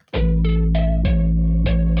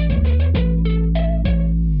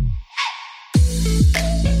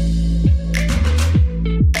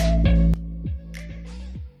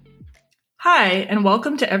and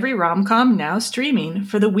welcome to Every Rom-Com Now streaming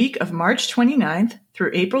for the week of March 29th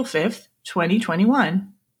through April 5th,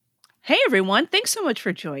 2021. Hey everyone, thanks so much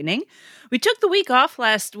for joining. We took the week off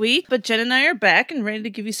last week, but Jen and I are back and ready to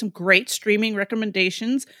give you some great streaming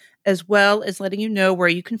recommendations, as well as letting you know where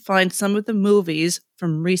you can find some of the movies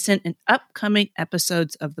from recent and upcoming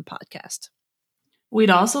episodes of the podcast. We'd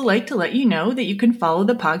also like to let you know that you can follow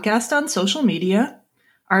the podcast on social media.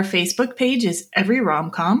 Our Facebook page is Every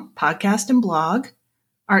Romcom Podcast and Blog.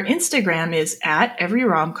 Our Instagram is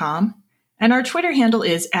 @EveryRomcom, and our Twitter handle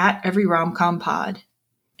is @EveryRomcomPod.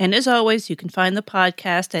 And as always, you can find the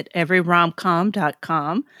podcast at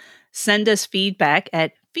everyromcom.com. Send us feedback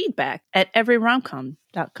at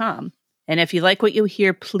feedback@everyromcom.com. And if you like what you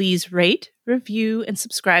hear, please rate, review, and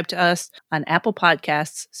subscribe to us on Apple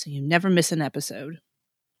Podcasts so you never miss an episode.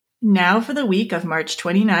 Now for the week of March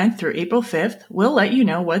 29th through April 5th, we'll let you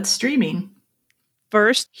know what's streaming.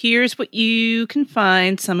 First, here's what you can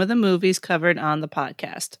find some of the movies covered on the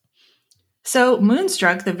podcast. So,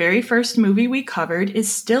 Moonstruck, the very first movie we covered,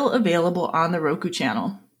 is still available on the Roku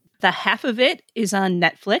channel. The half of it is on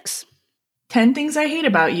Netflix. 10 Things I Hate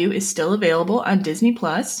About You is still available on Disney+.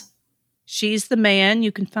 She's the Man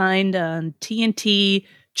you can find on TNT,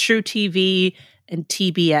 True TV, and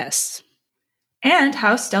TBS. And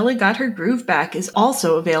How Stella Got Her Groove Back is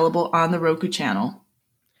also available on the Roku channel.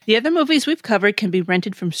 The other movies we've covered can be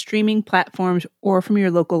rented from streaming platforms or from your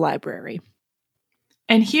local library.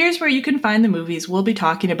 And here's where you can find the movies we'll be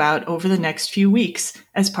talking about over the next few weeks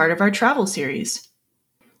as part of our travel series.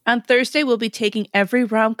 On Thursday, we'll be taking Every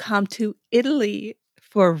Rom-Com to Italy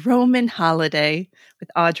for Roman Holiday with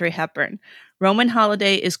Audrey Hepburn. Roman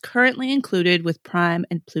Holiday is currently included with Prime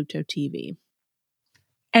and Pluto TV.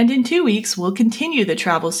 And in 2 weeks, we'll continue the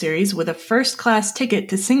travel series with a first-class ticket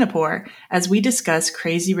to Singapore as we discuss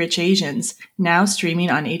Crazy Rich Asians, now streaming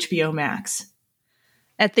on HBO Max.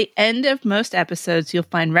 At the end of most episodes, you'll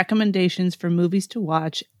find recommendations for movies to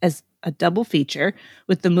watch as a double feature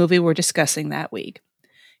with the movie we're discussing that week.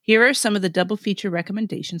 Here are some of the double feature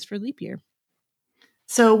recommendations for Leap Year.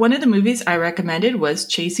 So one of the movies I recommended was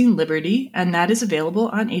Chasing Liberty, and that is available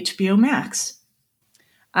on HBO Max.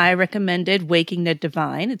 I recommended Waking the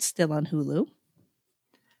Divine. It's still on Hulu.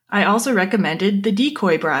 I also recommended The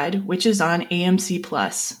Decoy Bride, which is on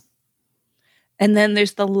AMC+. And then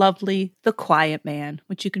there's the lovely The Quiet Man,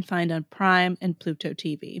 which you can find on Prime and Pluto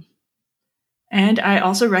TV. And I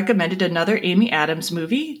also recommended another Amy Adams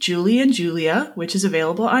movie, Julie and Julia, which is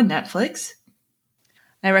available on Netflix.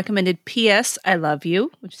 I recommended P.S. I Love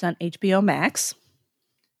You, which is on HBO Max.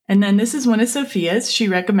 And then this is one of Sophia's. She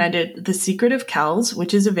recommended The Secret of Kells,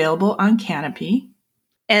 which is available on Canopy.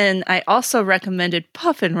 And I also recommended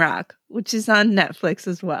Puffin Rock, which is on Netflix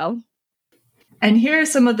as well. And here are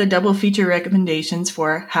some of the double feature recommendations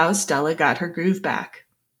for How Stella Got Her Groove Back.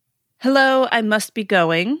 Hello, I Must Be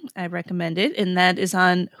Going, I recommended, and that is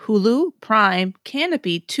on Hulu, Prime,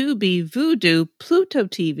 Canopy, Tubi, Vudu, Pluto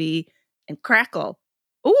TV, and Crackle.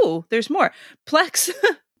 Ooh, there's more. Plex,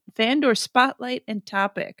 Fandor Spotlight, and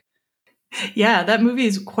Topic. Yeah, that movie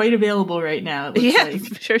is quite available right now. It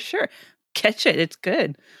looks like. Sure. Catch it. It's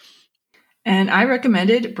good. And I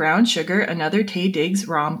recommended Brown Sugar, another Taye Diggs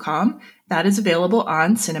rom-com. That is available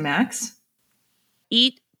on Cinemax.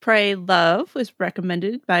 Eat, Pray, Love was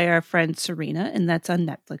recommended by our friend Serena, and that's on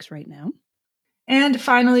Netflix right now. And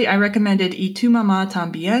finally, I recommended Y Tu Mamá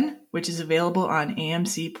Tambien, which is available on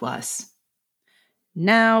AMC+.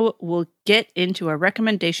 Now we'll get into our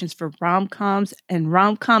recommendations for rom-coms and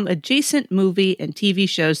rom-com adjacent movie and TV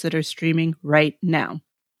shows that are streaming right now.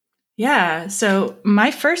 Yeah, so my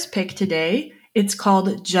first pick today, it's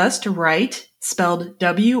called Just Right, spelled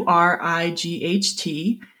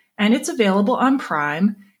WRIGHT, and it's available on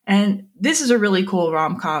Prime. And this is a really cool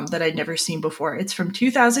rom-com that I'd never seen before. It's from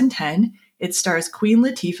 2010. It stars Queen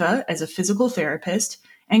Latifah as a physical therapist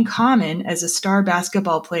and Common as a star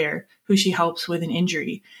basketball player who she helps with an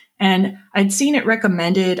injury. And I'd seen it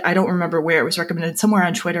recommended. I don't remember where it was recommended, somewhere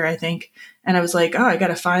on Twitter, I think. And I was like, oh, I got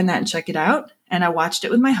to find that and check it out. And I watched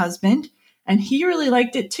it with my husband, and he really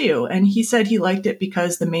liked it too. And he said he liked it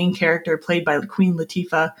because the main character, played by Queen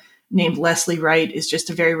Latifah, named Leslie Wright, is just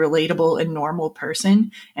a very relatable and normal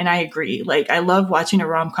person. And I agree. Like, I love watching a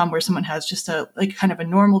rom-com where someone has just a, like, kind of a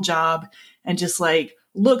normal job and just like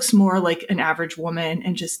looks more like an average woman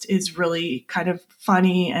and just is really kind of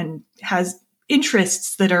funny and has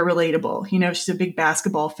interests that are relatable. You know, she's a big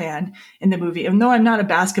basketball fan in the movie. And though I'm not a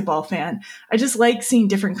basketball fan, I just like seeing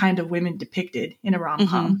different kind of women depicted in a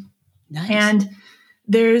rom-com. Mm-hmm. Nice. And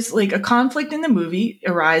there's like a conflict in the movie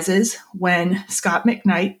arises when Scott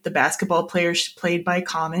McKnight, the basketball player played by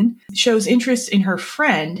Common, shows interest in her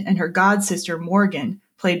friend and her god sister Morgan,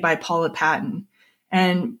 played by Paula Patton.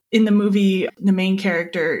 And in the movie, the main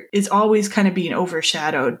character is always kind of being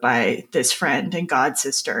overshadowed by this friend and god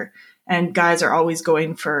sister. And guys are always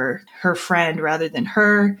going for her friend rather than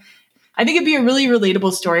her. I think it'd be a really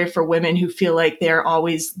relatable story for women who feel like they're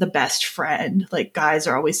always the best friend. Like guys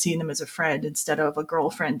are always seeing them as a friend instead of a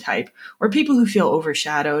girlfriend type, or people who feel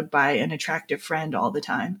overshadowed by an attractive friend all the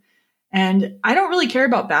time. And I don't really care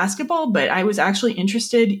about basketball, but I was actually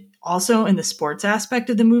interested also in the sports aspect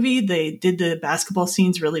of the movie. They did the basketball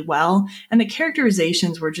scenes really well, and the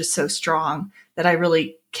characterizations were just so strong that I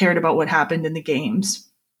really cared about what happened in the games.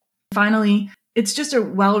 Finally, it's just a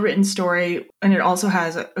well-written story, and it also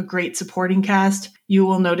has a great supporting cast. You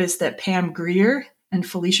will notice that Pam Grier and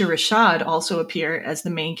Felicia Rashad also appear as the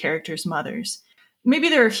main characters' mothers. Maybe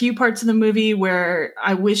there are a few parts of the movie where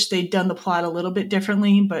I wish they'd done the plot a little bit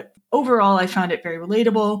differently, but overall I found it very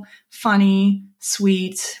relatable, funny,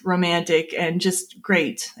 sweet, romantic, and just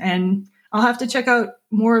great. And I'll have to check out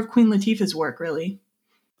more of Queen Latifah's work, really.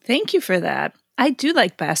 Thank you for that. I do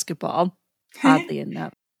like basketball, oddly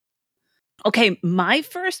enough. Okay, my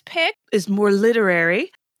first pick is more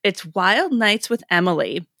literary. It's Wild Nights with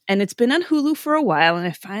Emily, and it's been on Hulu for a while, and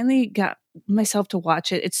I finally got myself to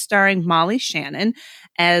watch it. It's starring Molly Shannon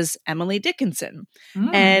as Emily Dickinson,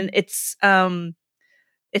 and it's a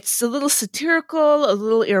little satirical, a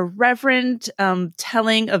little irreverent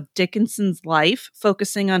telling of Dickinson's life,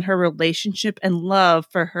 focusing on her relationship and love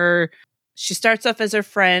for her. She starts off as her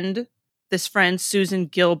friend. This friend, Susan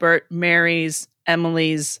Gilbert, marries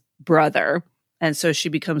Emily's brother, and so she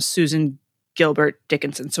becomes Susan Gilbert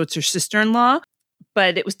Dickinson. So it's her sister-in-law,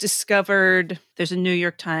 but it was discovered, there's a New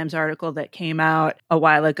York Times article that came out a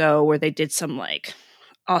while ago where they did some like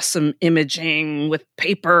awesome imaging with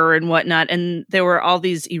paper and whatnot, and there were all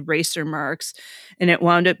these eraser marks, and it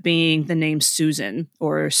wound up being the name Susan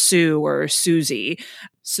or Sue or Susie.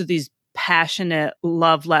 So these passionate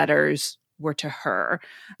love letters were to her.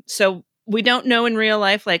 So we don't know in real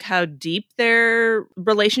life like how deep their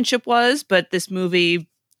relationship was, but this movie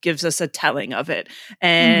gives us a telling of it.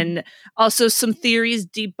 And also some theories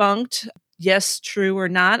debunked. Yes, true or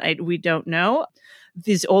not, we don't know.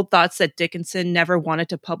 These old thoughts that Dickinson never wanted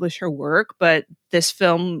to publish her work, but this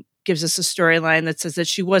film gives us a storyline that says that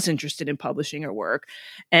she was interested in publishing her work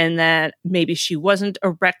and that maybe she wasn't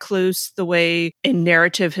a recluse the way a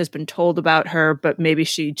narrative has been told about her, but maybe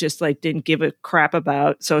she just like didn't give a crap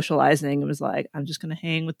about socializing and was like, I'm just going to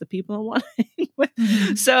hang with the people I want to hang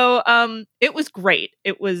with. So it was great.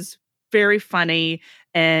 It was very funny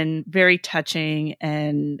and very touching,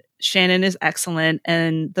 and Shannon is excellent.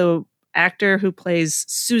 And the actor who plays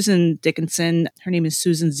Susan Dickinson, her name is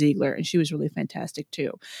Susan Ziegler, and she was really fantastic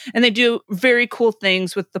too. And they do very cool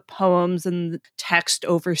things with the poems and the text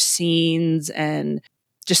over scenes and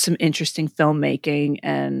just some interesting filmmaking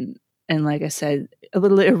and like I said, a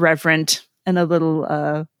little irreverent and a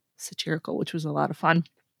little satirical, which was a lot of fun.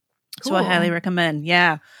 Cool. So I highly recommend.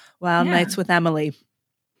 Yeah. Wild Nights with Emily.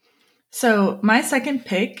 So my second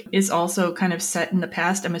pick is also kind of set in the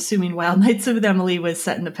past. I'm assuming Wild Nights with Emily was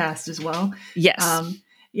set in the past as well. Yes.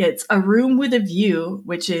 It's A Room with a View,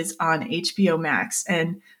 which is on HBO Max.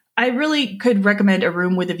 And I really could recommend A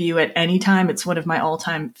Room with a View at any time. It's one of my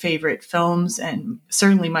all-time favorite films and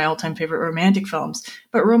certainly my all-time favorite romantic films.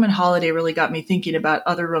 But Roman Holiday really got me thinking about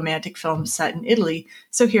other romantic films set in Italy.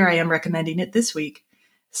 So here I am recommending it this week.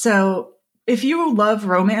 So if you love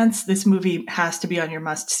romance, this movie has to be on your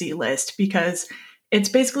must-see list because it's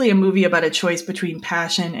basically a movie about a choice between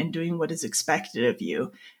passion and doing what is expected of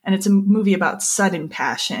you. And it's a movie about sudden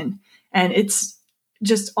passion. And it's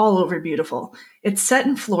just all over beautiful. It's set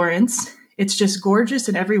in Florence. It's just gorgeous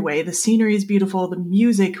in every way. The scenery is beautiful. The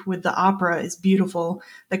music with the opera is beautiful.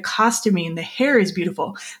 The costuming, the hair is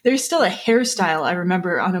beautiful. There's still a hairstyle I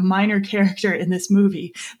remember on a minor character in this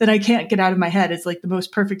movie that I can't get out of my head. It's like the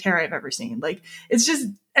most perfect hair I've ever seen. Like, it's just,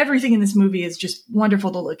 everything in this movie is just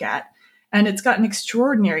wonderful to look at. And it's got an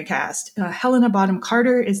extraordinary cast. Helena Bonham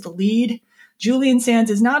Carter is the lead. Julian Sands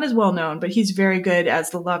is not as well known, but he's very good as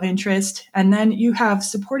the love interest. And then you have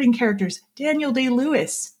supporting characters, Daniel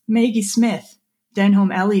Day-Lewis, Maggie Smith,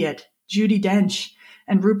 Denholm Elliott, Judi Dench,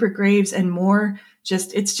 and Rupert Graves, and more.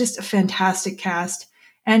 It's just a fantastic cast.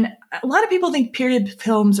 And a lot of people think period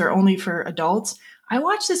films are only for adults. I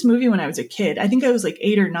watched this movie when I was a kid. I think I was like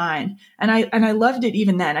 8 or 9, and I loved it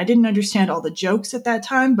even then. I didn't understand all the jokes at that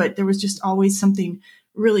time, but there was just always something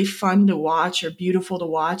really fun to watch or beautiful to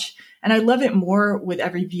watch. And I love it more with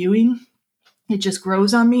every viewing. it just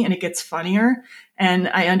grows on me and it gets funnier. And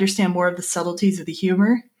I understand more of the subtleties of the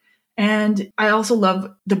humor. And I also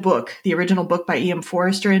love the book, the original book by E.M.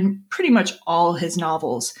 Forrester, and pretty much all his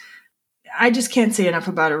novels. I just can't say enough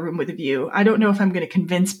about A Room with a View. I don't know if I'm going to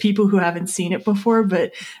convince people who haven't seen it before,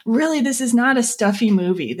 but really, this is not a stuffy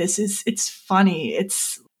movie. It's funny.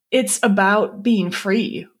 It's about being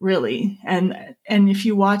free, really. And if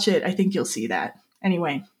you watch it, I think you'll see that.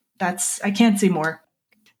 Anyway, I can't say more.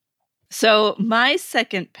 So my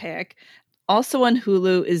second pick, also on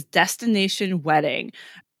Hulu, is Destination Wedding.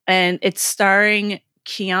 And it's starring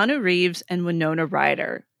Keanu Reeves and Winona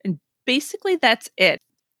Ryder. And basically that's it.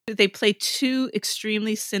 They play two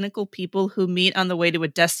extremely cynical people who meet on the way to a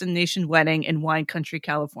destination wedding in wine country,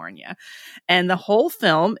 California. And the whole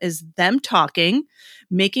film is them talking,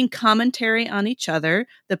 making commentary on each other,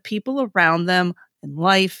 the people around them, and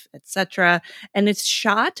life, etc. And it's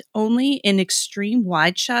shot only in extreme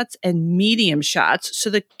wide shots and medium shots. So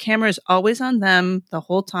the camera is always on them the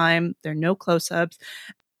whole time. There are no close-ups.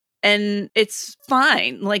 And it's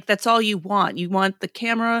fine. Like, that's all you want. You want the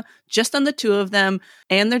camera just on the two of them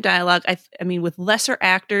and their dialogue. I mean, with lesser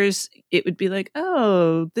actors, it would be like,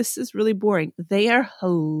 oh, this is really boring. They are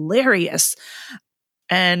hilarious.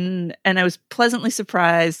 And I was pleasantly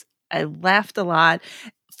surprised. I laughed a lot.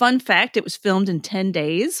 Fun fact, it was filmed in 10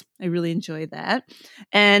 days. I really enjoyed that.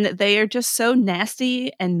 And they are just so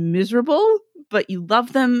nasty and miserable, but you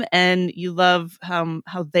love them and you love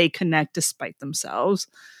how they connect despite themselves.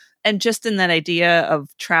 And just in that idea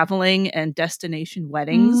of traveling and destination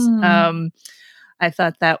weddings, I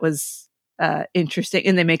thought that was interesting.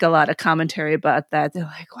 And they make a lot of commentary about that. They're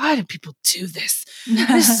like, why do people do this?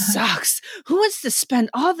 This sucks. Who wants to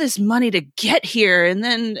spend all this money to get here? And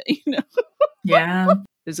then, Yeah.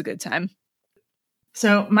 It was a good time.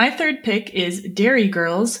 So my third pick is Derry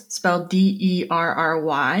Girls, spelled Derry,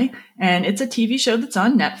 and it's a TV show that's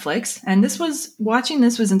on Netflix. And watching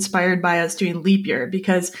this was inspired by us doing Leap Year,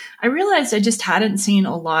 because I realized I just hadn't seen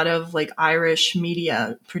a lot of like Irish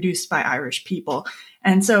media produced by Irish people.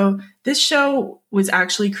 And so this show was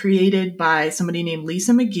actually created by somebody named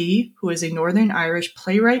Lisa McGee, who is a Northern Irish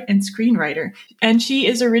playwright and screenwriter. And she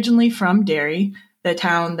is originally from Derry, the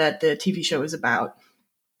town that the TV show is about.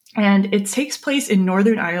 And it takes place in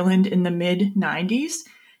Northern Ireland in the mid-90s.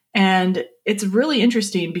 And it's really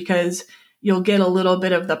interesting because you'll get a little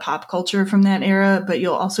bit of the pop culture from that era, but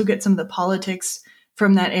you'll also get some of the politics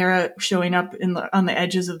from that era showing up on the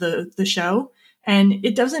edges of the show. And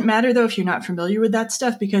it doesn't matter, though, if you're not familiar with that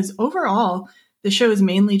stuff, because overall, the show is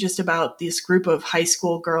mainly just about this group of high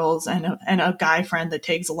school girls and a guy friend that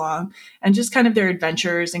tags along, and just kind of their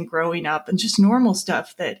adventures and growing up and just normal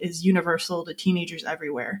stuff that is universal to teenagers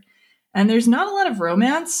everywhere. And there's not a lot of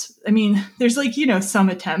romance. I mean, there's some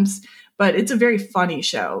attempts, but it's a very funny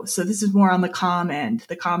show. So this is more on the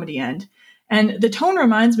the comedy end. And the tone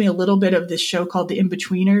reminds me a little bit of this show called The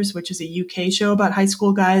In-Betweeners, which is a UK show about high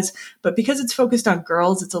school guys. But because it's focused on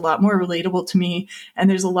girls, it's a lot more relatable to me. And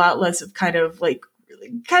there's a lot less of kind of like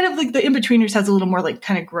The In-Betweeners has a little more like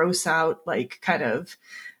kind of gross out, like kind of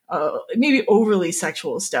maybe overly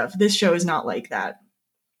sexual stuff. This show is not like that.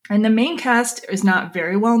 And the main cast is not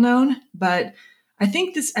very well known, but I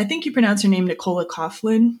think you pronounce her name Nicola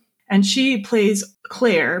Coughlan. And she plays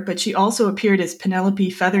Claire, but she also appeared as Penelope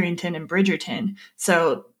Featherington in Bridgerton.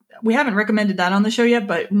 So we haven't recommended that on the show yet,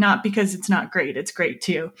 but not because it's not great. It's great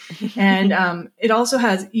too. And it also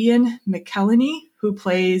has Ian McKellen, who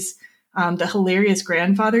plays the hilarious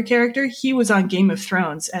grandfather character. He was on Game of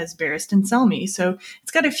Thrones as Barristan Selmy. So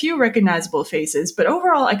it's got a few recognizable faces, but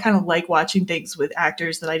overall, I kind of like watching things with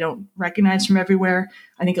actors that I don't recognize from everywhere.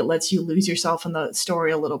 I think it lets you lose yourself in the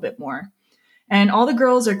story a little bit more. And all the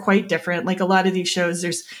girls are quite different. Like a lot of these shows,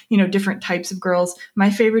 there's, different types of girls. My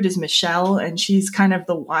favorite is Michelle, and she's kind of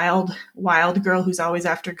the wild girl who's always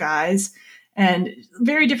after guys. And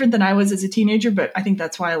very different than I was as a teenager, but I think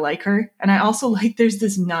that's why I like her. And I also like there's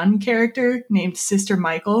this nun character named Sister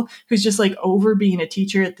Michael, who's just like over being a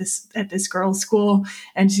teacher at this girls' school.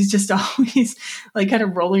 And she's just always like kind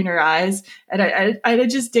of rolling her eyes. And I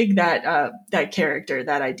just dig that character,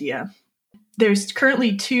 that idea. There's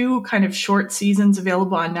currently 2 kind of short seasons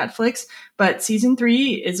available on Netflix, but season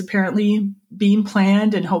 3 is apparently being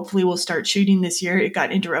planned and hopefully will start shooting this year. It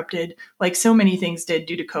got interrupted like so many things did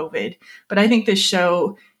due to COVID. But I think this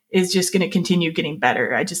show is just going to continue getting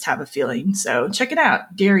better. I just have a feeling. So check it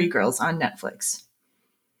out. Derry Girls on Netflix.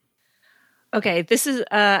 Okay, this is,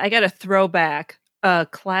 I got a throwback.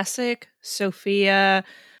 Classic, Sophia,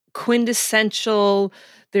 quintessential.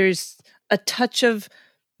 There's a touch of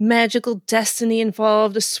magical destiny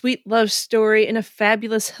involved, a sweet love story, and a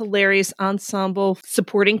fabulous, hilarious ensemble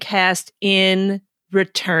supporting cast in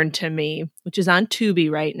Return to Me, which is on Tubi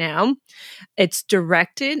right now. It's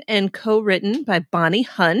directed and co-written by Bonnie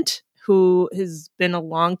Hunt, who has been a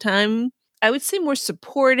long time, I would say, more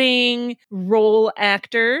supporting role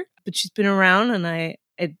actor, but she's been around and I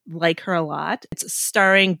like her a lot. It's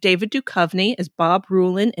starring David Duchovny as Bob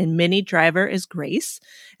Rulin and Minnie Driver as Grace.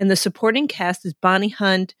 And the supporting cast is Bonnie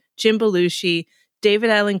Hunt, Jim Belushi,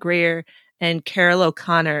 David Alan Grier, and Carol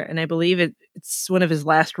O'Connor. And I believe it's one of his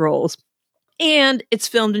last roles. And it's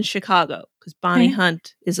filmed in Chicago because Bonnie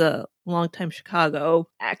Hunt is a longtime Chicago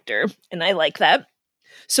actor. And I like that.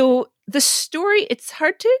 So the story, it's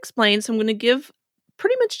hard to explain. So I'm going to give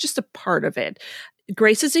pretty much just a part of it.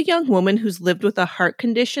 Grace is a young woman who's lived with a heart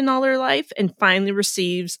condition all her life and finally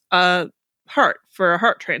receives a heart for a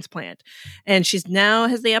heart transplant. And she's now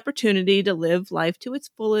has the opportunity to live life to its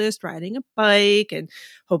fullest, riding a bike and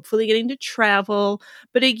hopefully getting to travel.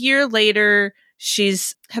 But a year later,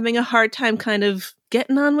 she's having a hard time kind of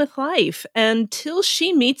getting on with life until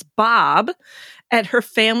she meets Bob at her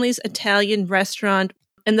family's Italian restaurant,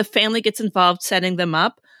 and the family gets involved setting them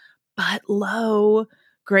up. But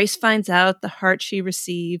Grace finds out the heart she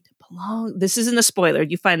received this isn't a spoiler.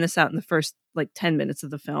 You find this out in the first 10 minutes of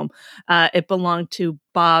the film. It belonged to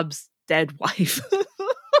Bob's dead wife.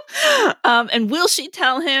 And will she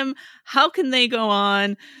tell him? How can they go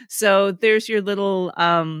on? So there's your little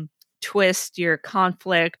twist, your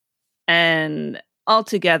conflict, and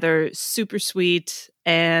altogether super sweet.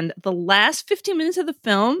 And the last 15 minutes of the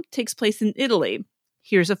film takes place in Italy.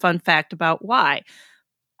 Here's a fun fact about why.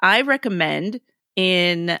 I recommend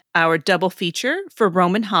in our double feature for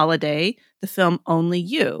Roman Holiday, the film Only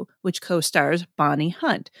You, which co-stars Bonnie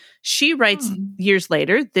Hunt. She writes years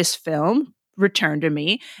later this film, Return to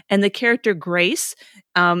Me, and the character Grace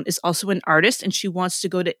is also an artist, and she wants to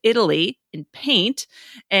go to Italy and paint.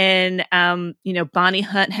 And Bonnie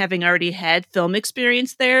Hunt, having already had film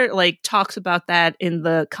experience there, talks about that in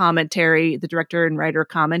the commentary, the director and writer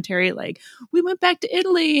commentary. We went back to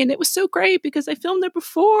Italy and it was so great because I filmed there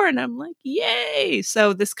before, and I'm like, yay!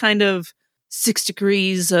 So this kind of 6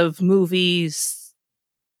 degrees of movies,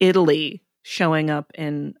 Italy showing up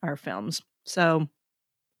in our films. So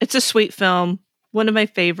it's a sweet film. One of my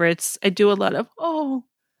favorites. I do a lot of,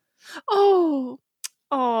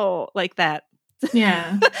 like that.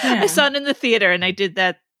 Yeah. I saw it in the theater and I did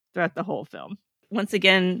that throughout the whole film. Once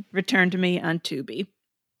again, Return to Me on Tubi.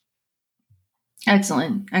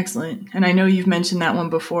 Excellent. And I know you've mentioned that one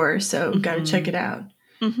before, so got to check it out.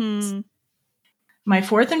 Mm-hmm. My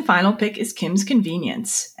fourth and final pick is Kim's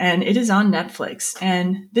Convenience, and it is on Netflix.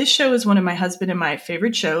 And this show is one of my husband and my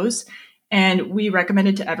favorite shows. And we recommend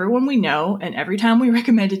it to everyone we know. And every time we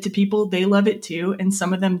recommend it to people, they love it too. And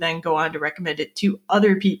some of them then go on to recommend it to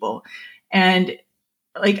other people. And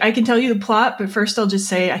I can tell you the plot, but first I'll just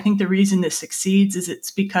say, I think the reason this succeeds is it's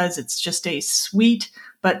because it's just a sweet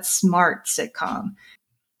but smart sitcom.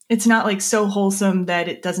 It's not so wholesome that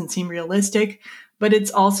it doesn't seem realistic, but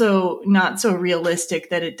it's also not so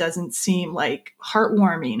realistic that it doesn't seem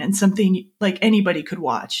heartwarming and something anybody could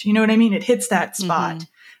watch. You know what I mean? It hits that spot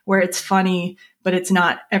where it's funny, but it's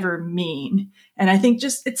not ever mean. And I think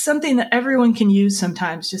it's something that everyone can use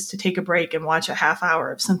sometimes, just to take a break and watch a half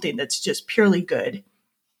hour of something that's just purely good.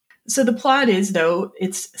 So the plot is, though,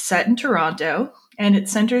 it's set in Toronto, and it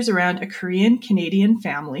centers around a Korean-Canadian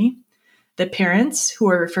family. The parents, who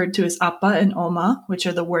are referred to as Appa and Oma, which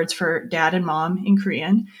are the words for dad and mom in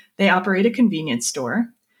Korean, they operate a convenience store.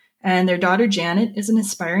 And their daughter Janet is an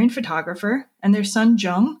aspiring photographer, and their son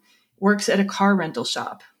Jung works at a car rental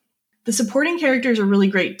shop. The supporting characters are really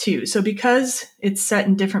great too. So because it's set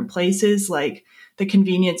in different places, like the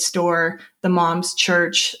convenience store, the mom's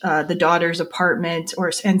church, the daughter's apartment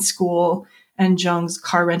and school, and Jung's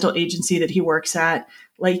car rental agency that he works at,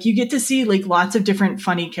 you get to see lots of different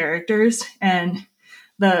funny characters. And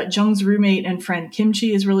the Jung's roommate and friend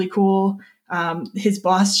Kimchi is really cool. His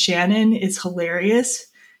boss Shannon is hilarious.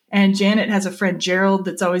 And Janet has a friend Gerald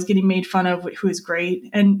that's always getting made fun of, who is great.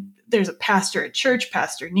 And there's a pastor at church,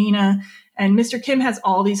 Pastor Nina, and Mr. Kim has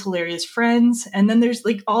all these hilarious friends. And then there's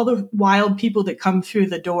all the wild people that come through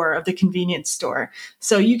the door of the convenience store.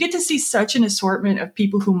 So you get to see such an assortment of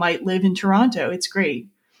people who might live in Toronto. It's great.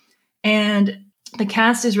 And the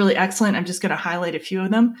cast is really excellent. I'm just going to highlight a few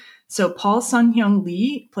of them. So Paul Sun-hyung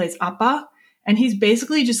Lee plays Appa, and he's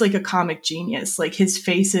basically just a comic genius. His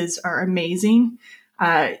faces are amazing.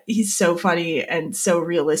 He's so funny and so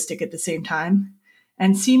realistic at the same time.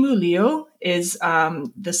 And Simu Liu is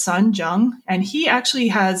the son Jung, and he actually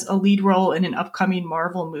has a lead role in an upcoming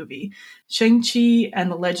Marvel movie, Shang-Chi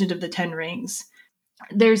and the Legend of the Ten Rings.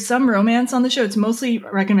 There's some romance on the show. It's mostly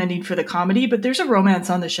recommending for the comedy, but there's a romance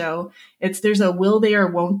on the show. There's a will they or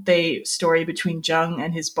won't they story between Jung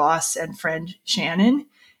and his boss and friend Shannon,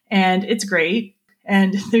 and it's great.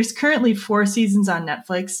 And there's currently 4 seasons on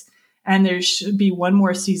Netflix, and there should be one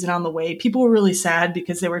more season on the way. People were really sad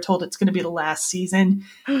because they were told it's going to be the last season,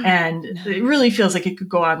 and it really feels like it could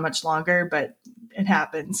go on much longer, but it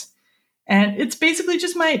happens. And it's basically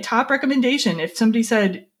just my top recommendation. If somebody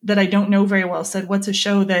said that I don't know very well, said, what's a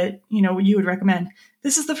show that, you would recommend?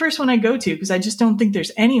 This is the first one I go to because I just don't think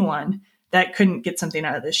there's anyone that couldn't get something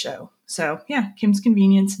out of this show. So yeah, Kim's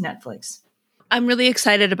Convenience, Netflix. I'm really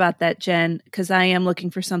excited about that, Jen, because I am looking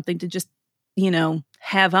for something to just,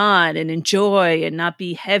 have on and enjoy and not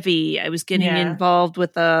be heavy. I was getting involved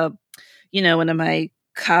with one of my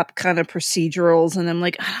cop kind of procedurals, and I'm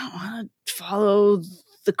like, I don't want to follow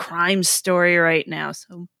the crime story right now.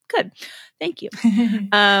 So good. Thank you.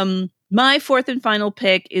 My fourth and final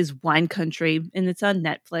pick is Wine Country, and it's on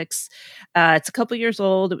Netflix. It's a couple years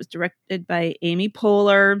old. It was directed by Amy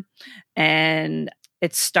Poehler, and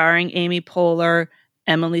it's starring Amy Poehler,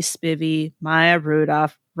 Emily Spivey, Maya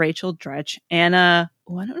Rudolph, Rachel Dratch, Anna,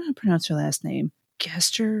 I don't know how to pronounce her last name,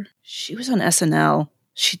 Gester. She was on SNL.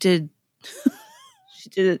 She did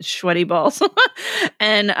Sweaty Balls,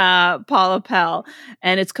 and Paula Pell.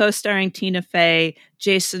 And it's co-starring Tina Fey,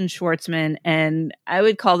 Jason Schwartzman, and I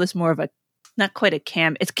would call this more of not quite a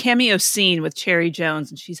it's cameo scene with Cherry Jones,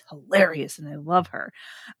 and she's hilarious, and I love her.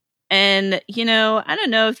 And, I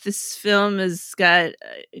don't know if this film has got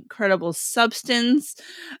incredible substance,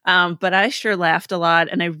 but I sure laughed a lot,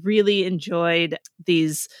 and I really enjoyed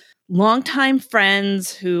these longtime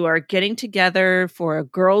friends who are getting together for a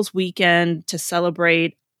girls' weekend to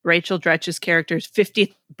celebrate Rachel Dratch's character's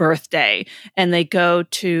 50th birthday, and they go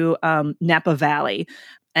to Napa Valley.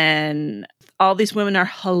 And all these women are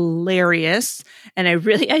hilarious, and I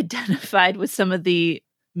really identified with some of the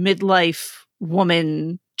midlife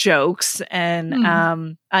woman jokes, and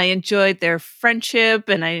I enjoyed their friendship,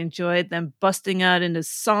 and I enjoyed them busting out into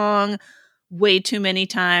song way too many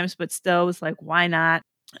times, but still was like, why not?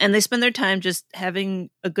 And they spend their time just having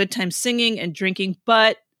a good time singing and drinking,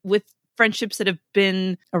 but with friendships that have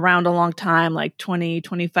been around a long time, like 20,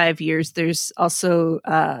 25 years, there's also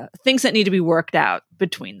things that need to be worked out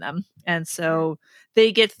between them. And so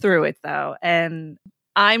they get through it, though. And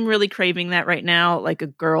I'm really craving that right now, like a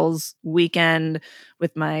girls' weekend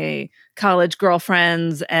with my college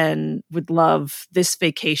girlfriends, and would love this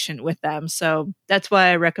vacation with them. So that's why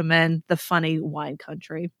I recommend the funny Wine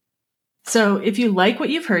Country. So if you like what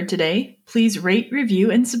you've heard today, please rate,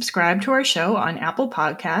 review, and subscribe to our show on Apple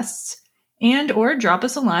Podcasts, and or drop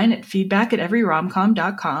us a line at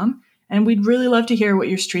feedback@everyromcom.com. And we'd really love to hear what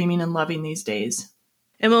you're streaming and loving these days.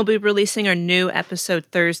 And we'll be releasing our new episode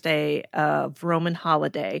Thursday of Roman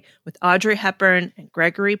Holiday with Audrey Hepburn and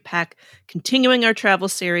Gregory Peck, continuing our travel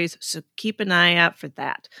series, so keep an eye out for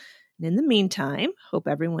that. And in the meantime, hope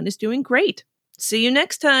everyone is doing great. See you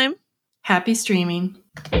next time. Happy streaming.